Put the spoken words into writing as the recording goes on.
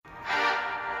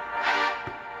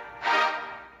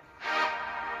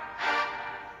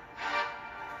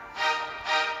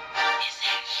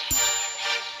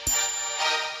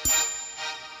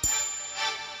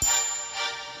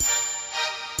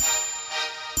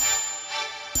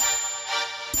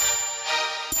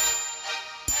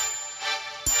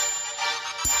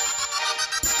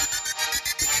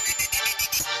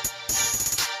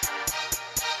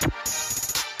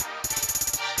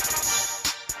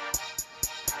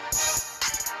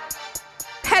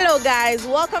Hello guys,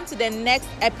 welcome to the next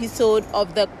episode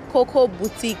of the Cocoa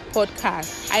Boutique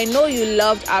podcast. I know you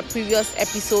loved our previous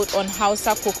episode on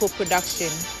Hausa cocoa production.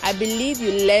 I believe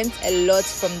you learned a lot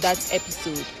from that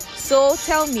episode. So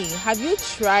tell me, have you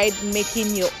tried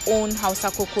making your own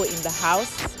Hausa cocoa in the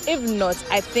house? If not,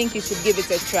 I think you should give it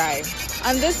a try.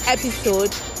 On this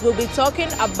episode, we'll be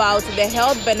talking about the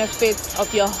health benefits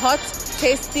of your hot,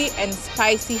 tasty and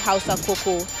spicy Hausa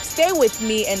cocoa. Stay with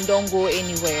me and don't go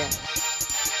anywhere.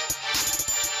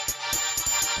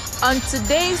 On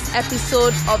today's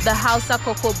episode of the Hausa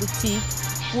Cocoa Boutique,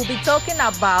 we'll be talking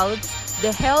about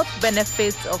the health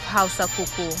benefits of Hausa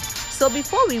cocoa. So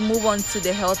before we move on to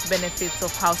the health benefits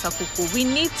of Hausa cocoa, we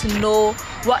need to know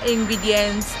what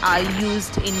ingredients are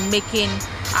used in making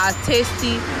our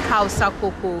tasty Hausa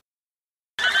cocoa.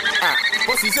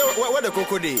 Boss, you say where the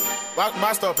cocoa day?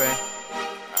 Master up, eh?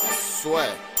 I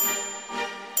swear.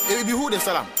 It will be who they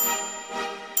sell them?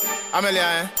 Amelia,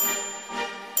 eh?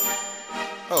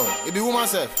 Oh, it be woman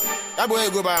self. That boy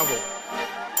go buy for.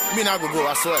 Me not go,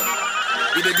 I swear.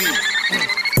 It be.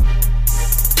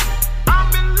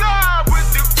 I'm in love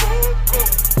with the cocoa.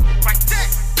 Like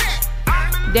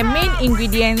The main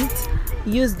ingredient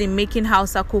used in making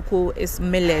Hausa cocoa is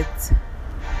millet,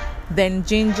 then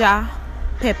ginger,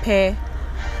 pepper,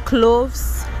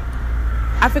 cloves,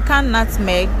 African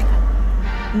nutmeg,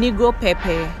 Negro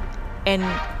pepper, and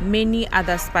many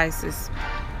other spices.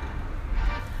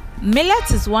 Millet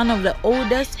is one of the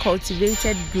oldest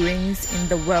cultivated grains in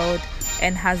the world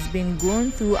and has been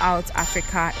grown throughout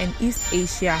Africa and East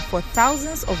Asia for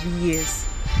thousands of years.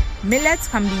 Millet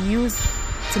can be used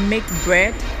to make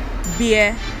bread,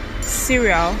 beer,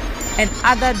 cereal, and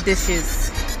other dishes.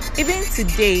 Even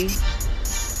today,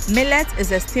 millet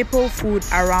is a staple food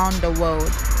around the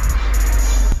world.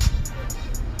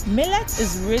 Millet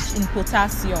is rich in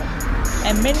potassium,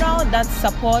 a mineral that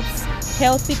supports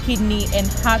healthy kidney and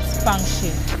heart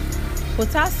function.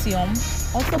 Potassium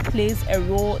also plays a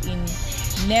role in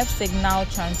nerve signal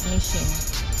transmission,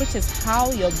 which is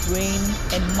how your brain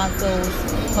and muscles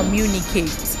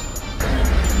communicate.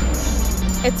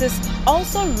 It is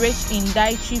also rich in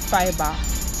dietary fiber,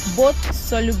 both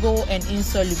soluble and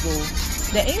insoluble.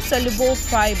 The insoluble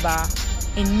fiber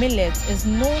in millet is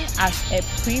known as a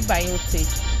prebiotic,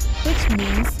 which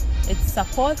means it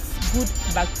supports good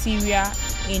bacteria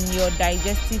in your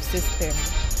digestive system.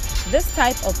 This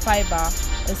type of fiber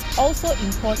is also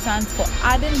important for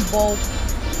adding bulk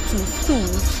to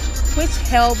stools, which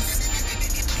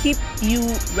helps keep you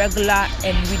regular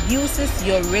and reduces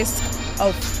your risk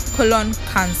of colon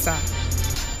cancer.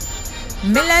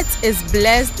 Millet is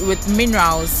blessed with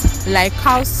minerals like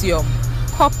calcium,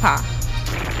 copper,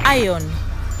 iron,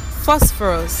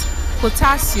 phosphorus,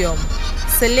 potassium,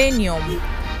 selenium,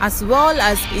 as well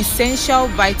as essential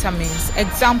vitamins,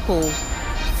 example,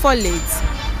 folate,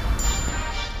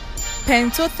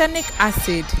 pantothenic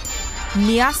acid,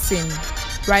 niacin,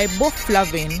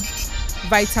 riboflavin,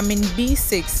 vitamin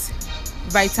B6,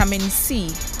 vitamin C,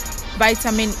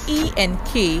 vitamin E and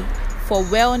K for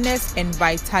wellness and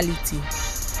vitality.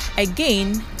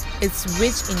 Again, it's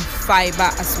rich in fiber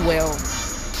as well.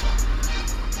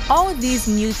 All these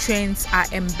nutrients are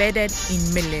embedded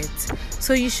in millet,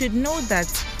 so you should know that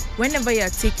whenever you're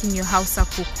taking your Hausa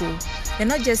cocoa, you're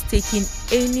not just taking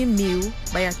any meal,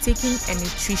 but you're taking a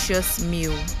nutritious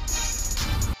meal.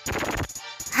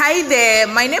 Hi there,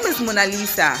 my name is Mona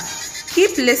Lisa.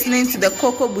 Keep listening to the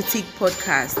Cocoa Boutique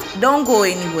podcast. Don't go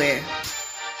anywhere.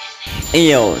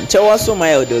 Yo, chewa so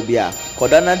my odobia.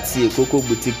 Kodana ti Cocoa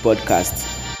Boutique podcast.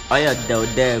 Oya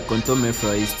de kontome for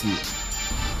isti.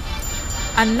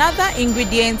 Another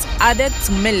ingredient added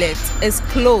to millet is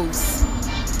cloves.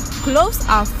 Cloves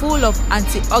are full of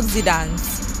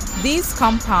antioxidants. These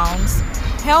compounds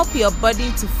help your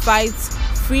body to fight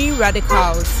free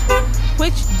radicals,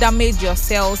 which damage your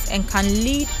cells and can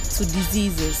lead to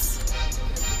diseases.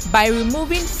 By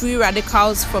removing free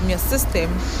radicals from your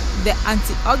system, the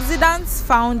antioxidants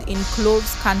found in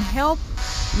cloves can help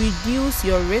reduce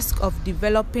your risk of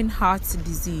developing heart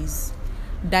disease,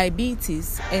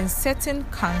 diabetes, and certain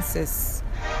cancers.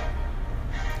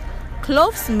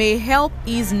 Cloves may help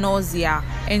ease nausea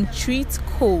and treat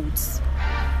colds.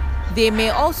 They may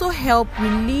also help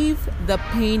relieve the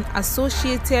pain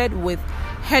associated with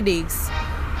headaches,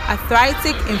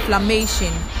 arthritic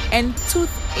inflammation, and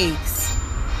toothaches.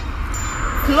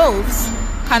 Cloves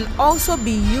can also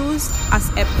be used as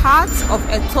a part of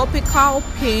a topical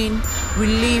pain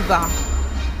reliever.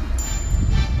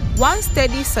 One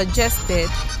study suggested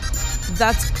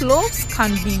that cloves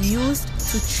can be used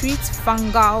to treat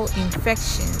fungal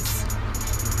infections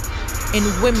in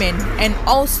women and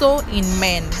also in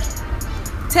men.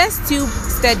 Test tube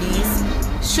studies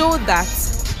show that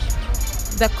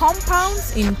the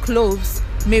compounds in cloves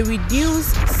may reduce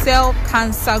cell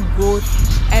cancer growth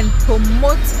and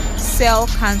promote cell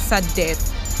cancer death.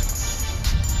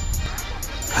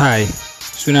 Hi,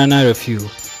 sunana Rafiu.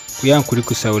 Kuya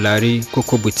kuriku saulari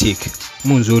Cocoa Boutique.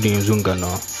 Munzuri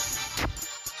Nzungano.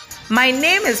 My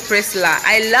name is Priscilla.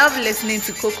 I love listening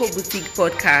to Cocoa Boutique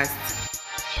podcast.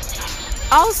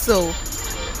 Also,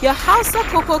 your Hausa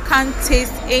cocoa can't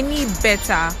taste any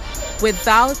better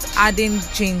without adding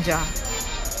ginger.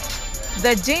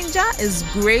 The ginger is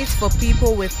great for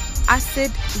people with acid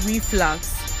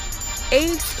reflux,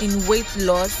 aids in weight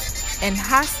loss, and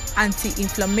has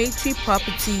anti-inflammatory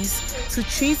properties to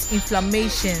treat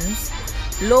inflammations,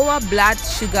 lower blood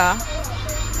sugar,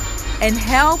 and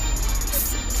help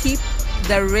keep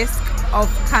the risk of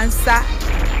cancer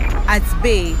at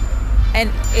bay. And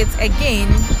it's again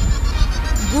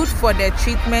good for the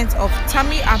treatment of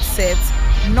tummy upset,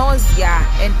 nausea,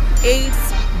 and aids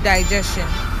digestion.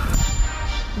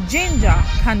 Ginger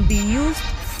can be used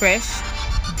fresh,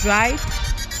 dried,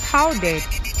 powdered,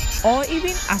 or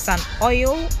even as an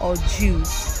oil or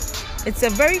juice. It's a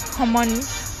very common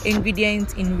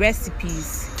ingredient in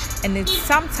recipes, and it's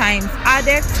sometimes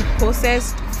added to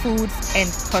processed foods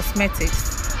and cosmetics.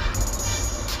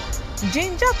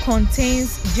 Ginger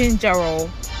contains gingerol,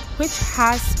 which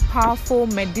has powerful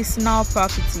medicinal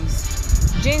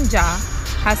properties. Ginger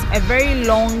has a very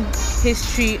long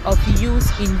history of use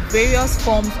in various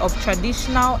forms of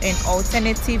traditional and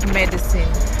alternative medicine.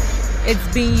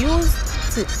 It's been used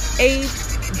to aid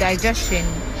digestion,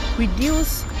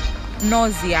 reduce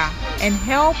nausea, and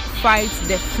help fight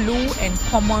the flu and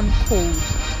common cold,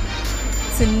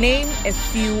 to name a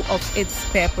few of its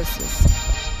purposes.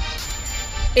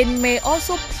 It may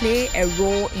also play a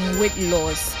role in weight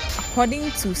loss,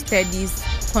 according to studies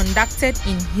conducted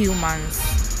in humans.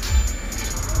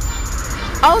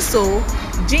 Also,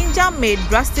 ginger may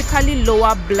drastically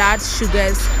lower blood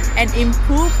sugars and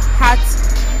improve heart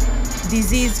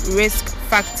disease risk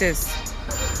factors.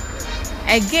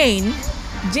 Again,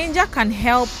 ginger can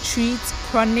help treat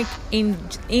chronic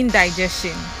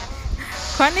indigestion.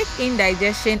 Chronic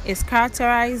indigestion is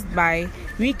characterized by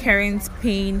recurrent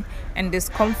pain and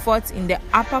discomfort in the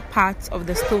upper part of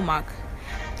the stomach.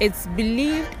 It's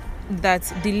believed that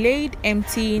delayed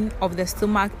emptying of the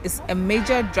stomach is a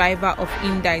major driver of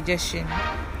indigestion.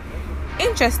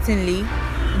 Interestingly,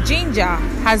 ginger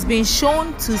has been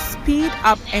shown to speed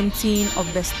up emptying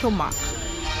of the stomach.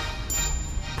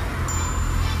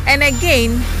 And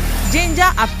again, ginger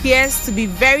appears to be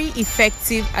very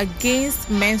effective against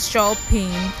menstrual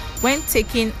pain when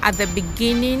taken at the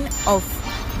beginning of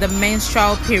the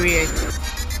menstrual period.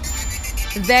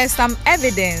 There's some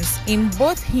evidence in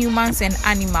both humans and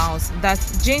animals that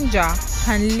ginger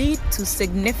can lead to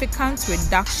significant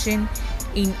reduction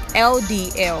in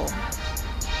LDL.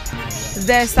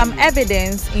 There's some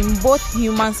evidence in both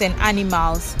humans and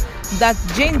animals that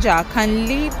ginger can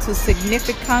lead to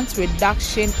significant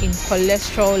reduction in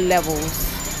cholesterol levels.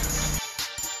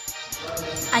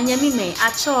 Anyami me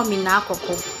acho mi na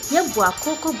akoko yebu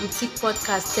Cocoa Boutique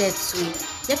podcast tetwe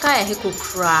yeka ya heko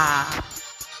kra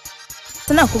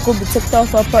Tana Cocoa Boutique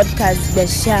podcast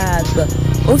beshag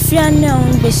ofiane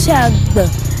on beshag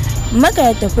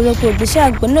maka to ko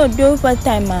beshag no do for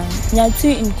time nya tu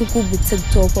in Cocoa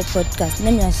Boutique podcast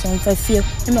na nya shen fa fie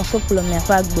na kokolo me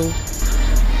fa gbo.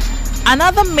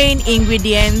 Another main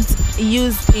ingredient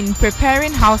used in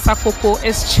preparing Hausa cocoa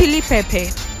is chili pepper.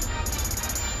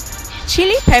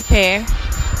 Chili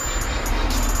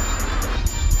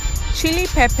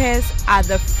peppers are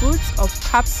the fruits of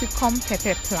capsicum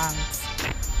pepper plants,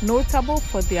 notable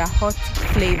for their hot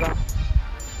flavor.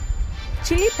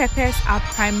 Chili peppers are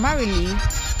primarily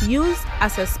used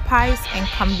as a spice and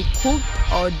can be cooked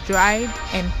or dried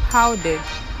and powdered.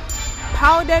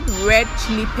 Powdered red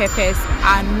chili peppers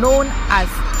are known as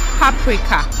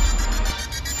paprika.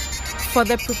 For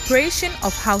the preparation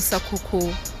of Hausa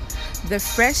cocoa, the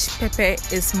fresh pepper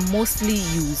is mostly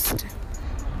used.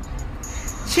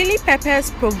 Chili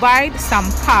peppers provide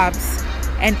some carbs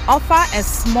and offer a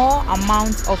small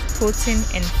amount of protein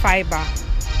and fiber.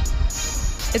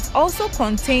 It also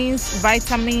contains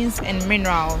vitamins and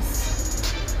minerals.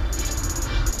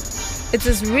 It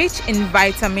is rich in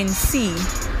vitamin C,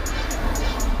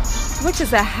 which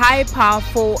is a high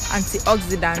powerful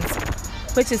antioxidant,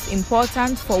 which is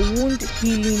important for wound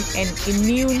healing and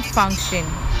immune function.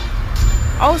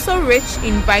 Also rich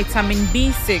in vitamin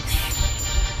B6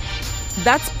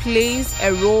 that plays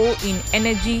a role in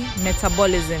energy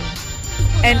metabolism,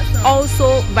 and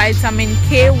also vitamin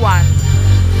K1,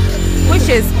 which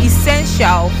is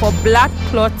essential for blood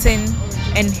clotting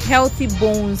and healthy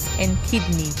bones and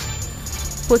kidney.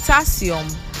 Potassium,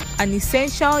 an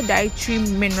essential dietary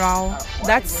mineral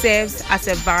that serves as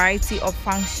a variety of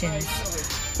functions.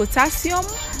 Potassium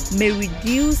may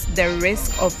reduce the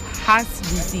risk of heart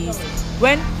disease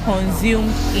when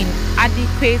consumed in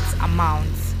adequate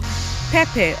amounts.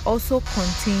 Pepper also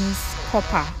contains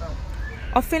copper.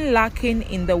 Often lacking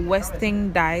in the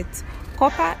Western diet,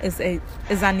 copper is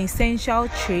an essential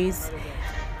trace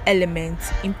element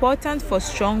important for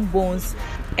strong bones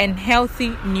and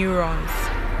healthy neurons.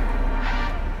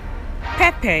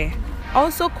 Pepper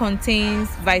also contains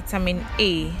vitamin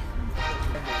A.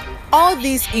 All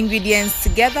these ingredients,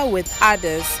 together with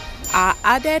others, are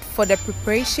added for the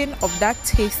preparation of that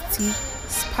tasty,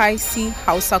 spicy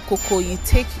Hausa cocoa you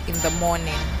take in the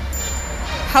morning.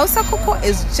 Hausa cocoa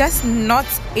is just not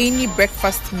any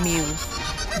breakfast meal,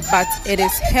 but it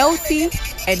is healthy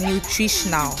and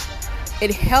nutritional.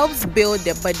 It helps build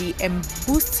the body and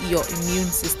boost your immune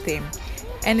system,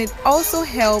 and it also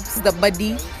helps the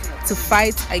body to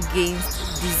fight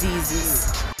against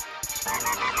diseases.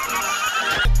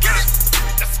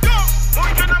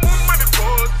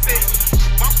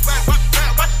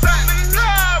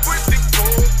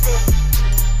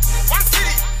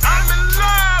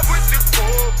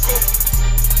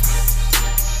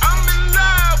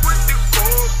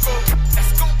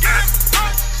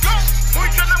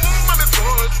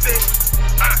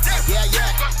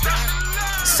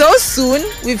 So soon,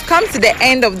 we've come to the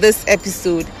end of this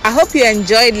episode. I hope you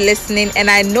enjoyed listening and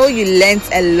I know you learned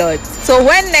a lot. So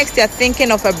when next you're thinking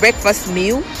of a breakfast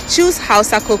meal, choose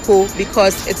Hausa cocoa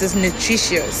because it is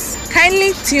nutritious.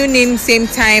 Kindly tune in same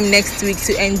time next week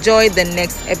to enjoy the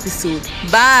next episode.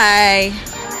 Bye!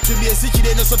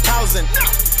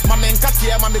 Mama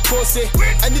Nkatia, Mama Kose,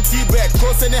 and the tea bread,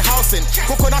 Kose and housing.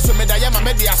 Coconut with Medaya,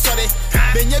 Media, sorry.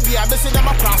 Benyabia, Messing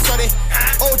Dama, sorry.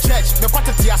 Oh, church, the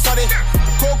Patatia, sorry.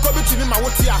 Coco between my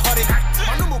Wotia, Hurry.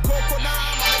 Manumo Coconut.